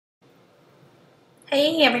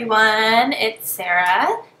Hey everyone, it's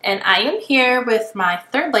Sarah, and I am here with my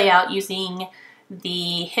third layout using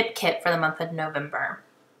the hip kit for the month of November.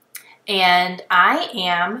 And I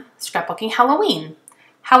am scrapbooking Halloween.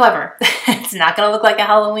 However, it's not going to look like a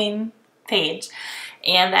Halloween page.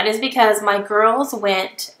 And that is because my girls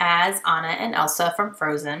went as Anna and Elsa from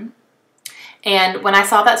Frozen. And when I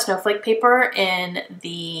saw that snowflake paper in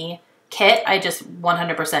the kit, I just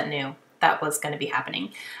 100% knew that was going to be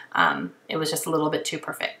happening. It was just a little bit too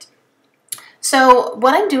perfect. So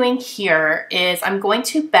what I'm doing here is I'm going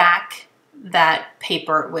to back that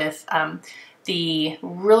paper with the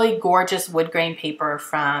really gorgeous wood grain paper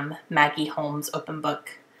from Maggie Holmes' open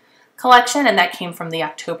book collection, and that came from the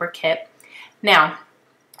October kit. Now,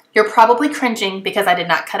 you're probably cringing because I did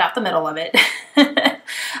not cut out the middle of it.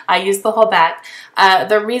 I used the whole back.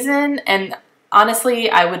 The reason, and honestly,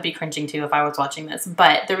 I would be cringing too if I was watching this,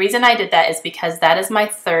 but the reason I did that is because that is my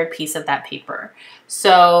third piece of that paper.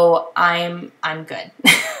 So I'm good.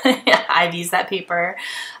 I've used that paper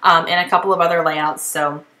in a couple of other layouts,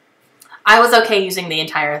 so I was okay using the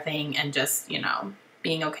entire thing and just,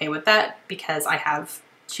 being okay with that because I have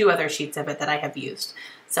 2 other sheets of it that I have used.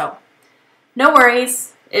 So no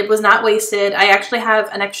worries. It was not wasted. I actually have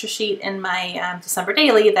an extra sheet in my December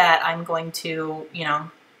daily that I'm going to,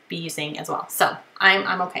 be using as well. So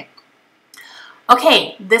I'm okay.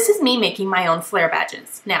 Okay, this is me making my own flare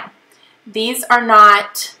badges. Now, these are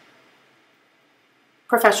not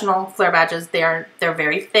professional flare badges. They're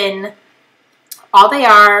very thin. All they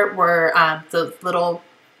are were the little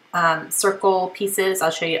circle pieces. I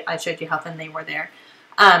showed you how thin they were there.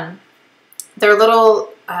 They're little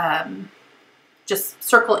just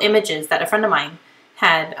circle images that a friend of mine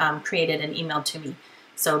had created and emailed to me.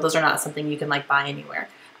 So those are not something you can buy anywhere.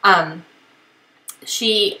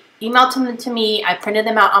 She emailed them to me, I printed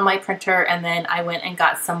them out on my printer, and then I went and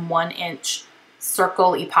got some 1-inch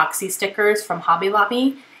circle epoxy stickers from Hobby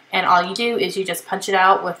Lobby. And all you do is you just punch it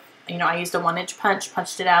out with, I used a 1-inch punch,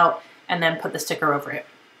 punched it out, and then put the sticker over it.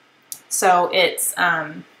 So it's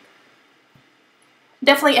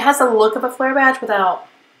definitely, it has the look of a flare badge without,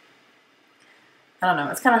 I don't know,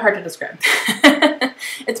 it's kind of hard to describe.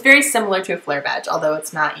 It's very similar to a flare badge, although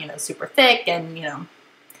it's not, super thick and,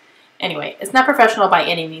 anyway, it's not professional by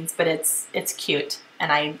any means, but it's cute,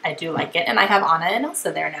 and I do like it, and I have Anna and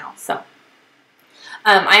Elsa there now, so.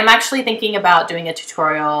 I'm actually thinking about doing a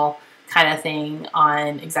tutorial kind of thing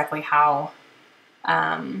on exactly how,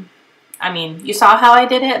 you saw how I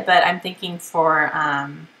did it, but I'm thinking for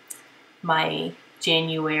my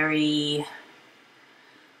January,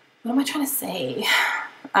 what am I trying to say?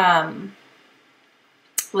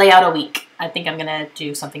 Layout a week. I think I'm going to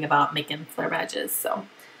do something about making flare badges, so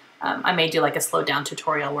I may do a slowed down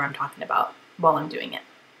tutorial where I'm talking about while I'm doing it.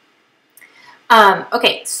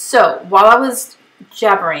 Okay, so while I was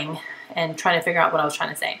jabbering and trying to figure out what I was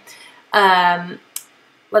trying to say,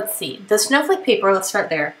 let's see. The snowflake paper, let's start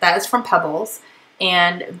there. That is from Pebbles,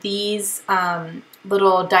 and these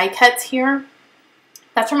little die cuts here,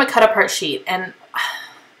 that's from a cut-apart sheet, and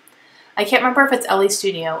I can't remember if it's Ellie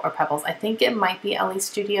Studio or Pebbles. I think it might be Ellie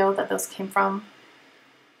Studio that those came from.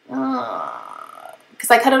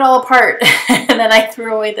 Because I cut it all apart and then I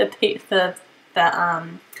threw away the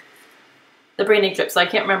branding strip, so I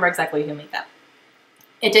can't remember exactly who made that.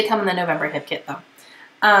 It did come in the November hip kit though.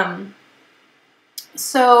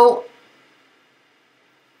 So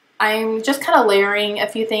I'm just kind of layering a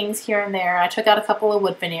few things here and there. I took out a couple of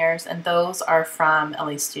wood veneers, and those are from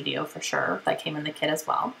Ellie Studio for sure. That came in the kit as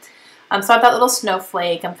well. So I've got little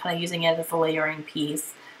snowflake. I'm kind of using it as a layering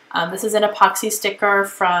piece. This is an epoxy sticker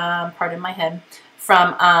from, pardon my head,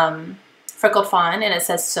 from Freckled Fawn, and it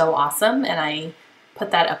says "So Awesome," and I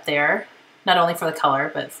put that up there, not only for the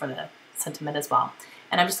color, but for the sentiment as well.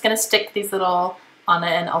 And I'm just going to stick these little Anna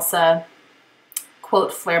and Elsa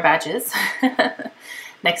quote flare badges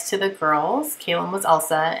next to the girls. Kaylin was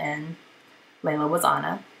Elsa and Layla was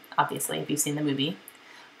Anna, obviously, if you've seen the movie.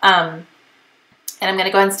 And I'm going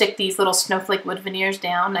to go ahead and stick these little snowflake wood veneers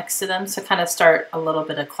down next to them to kind of start a little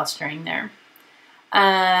bit of clustering there.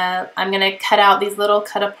 I'm going to cut out these little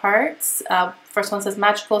cut-aparts. First one says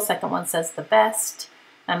magical, second one says the best.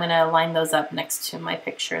 I'm going to line those up next to my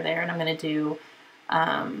picture there, and I'm going to do,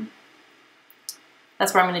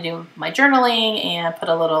 that's where I'm going to do my journaling and put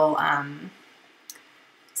a little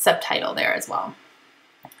subtitle there as well.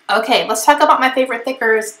 Okay, let's talk about my favorite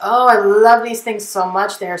thickers. Oh, I love these things so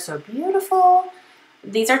much. They are so beautiful.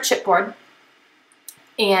 These are chipboard,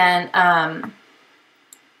 and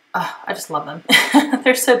oh, I just love them.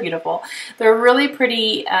 They're so beautiful. They're really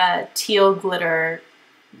pretty teal glitter,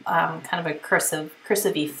 kind of a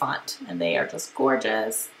cursive-y font, and they are just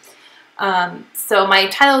gorgeous. So my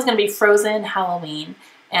title is going to be Frozen Halloween,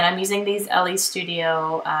 and I'm using these LE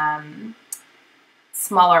Studio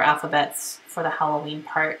smaller alphabets for the Halloween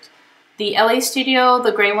part. The LA Studio,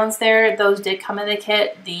 the gray ones there, those did come in the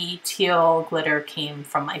kit. The teal glitter came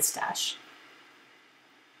from my stash.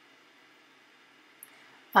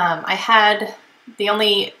 I had the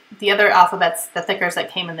other alphabets, the thickers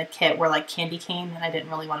that came in the kit were like candy cane, and I didn't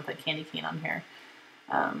really want to put candy cane on here.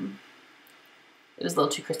 It was a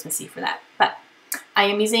little too Christmassy for that. But I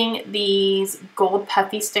am using these gold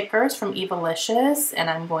puffy stickers from Evalicious, and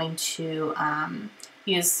I'm going to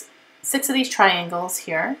use 6 of these triangles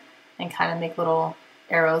here and kind of make little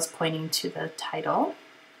arrows pointing to the title.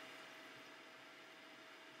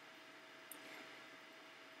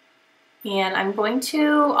 And I'm going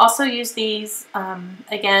to also use these,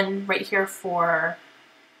 again, right here for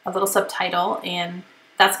a little subtitle, and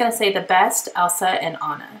that's going to say The Best, Elsa, and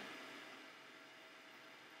Anna.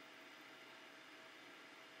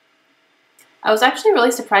 I was actually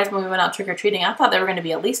really surprised when we went out trick-or-treating. I thought there were going to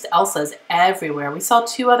be at least Elsas everywhere. We saw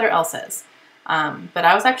 2 other Elsas, but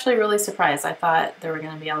I was actually really surprised. I thought there were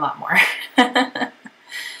going to be a lot more. I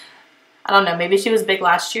don't know, maybe she was big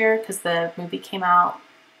last year because the movie came out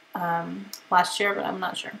last year, but I'm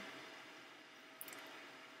not sure.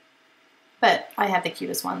 But I had the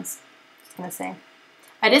cutest ones, I was gonna say.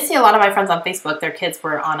 I did see a lot of my friends on Facebook, their kids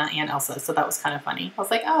were Anna and Elsa, so that was kind of funny. I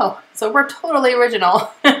was like, oh, so we're totally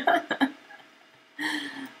original.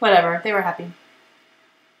 Whatever, they were happy.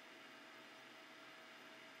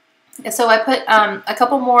 So I put a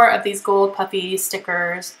couple more of these gold puffy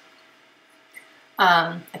stickers,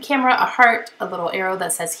 a camera, a heart, a little arrow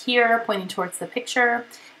that says here, pointing towards the picture.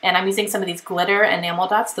 And I'm using some of these glitter enamel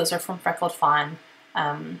dots. Those are from Freckled Fawn,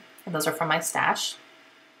 and those are from my stash.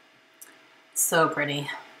 So pretty.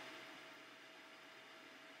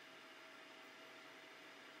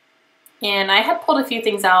 And I had pulled a few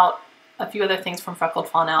things out, a few other things from Freckled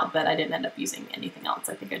Fawn out, but I didn't end up using anything else.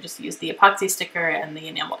 I think I just used the epoxy sticker and the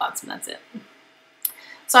enamel dots, and that's it.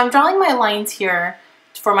 So I'm drawing my lines here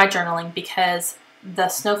for my journaling because the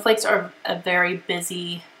snowflakes are a very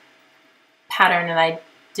busy pattern, and I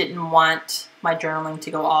didn't want my journaling to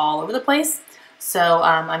go all over the place. So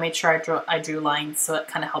I made sure I drew lines so it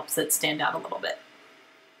kind of helps it stand out a little bit.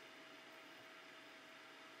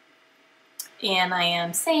 And I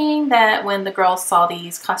am saying that when the girls saw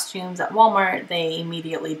these costumes at Walmart, they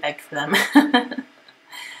immediately begged for them.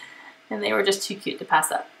 And they were just too cute to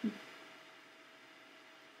pass up.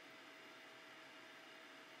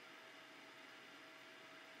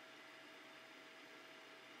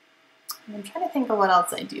 I'm trying to think of what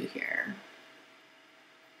else I do here.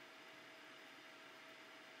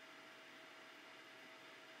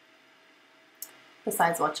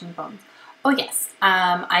 Besides watching Bones. Oh yes,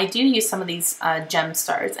 I do use some of these gem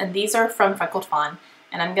stars, and these are from Freckled Fawn.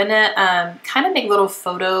 And I'm gonna kind of make little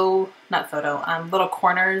little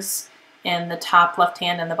corners in the top left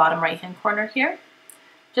hand and the bottom right hand corner here,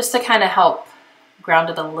 just to kind of help ground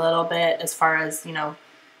it a little bit as far as, you know,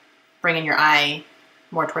 bringing your eye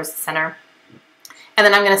more towards the center. And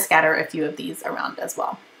then I'm going to scatter a few of these around as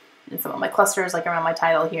well in some of my clusters, like around my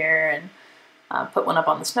title here, and put one up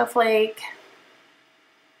on the snowflake.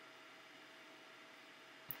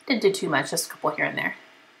 Didn't do too much, just a couple here and there.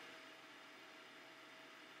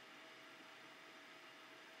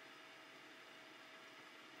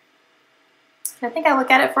 I think I look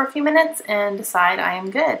at it for a few minutes and decide I am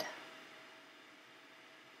good.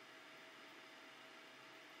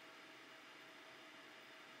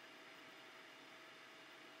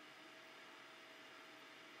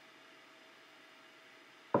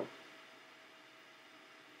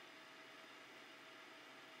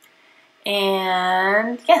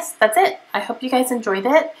 And yes, that's it. I hope you guys enjoyed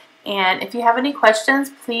it. And if you have any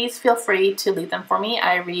questions, please feel free to leave them for me.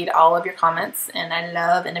 I read all of your comments, and I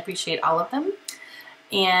love and appreciate all of them.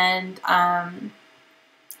 And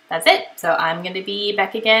that's it. So I'm going to be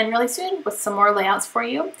back again really soon with some more layouts for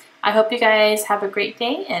you. I hope you guys have a great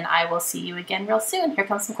day, and I will see you again real soon. Here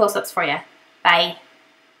comes some close-ups for you. Bye.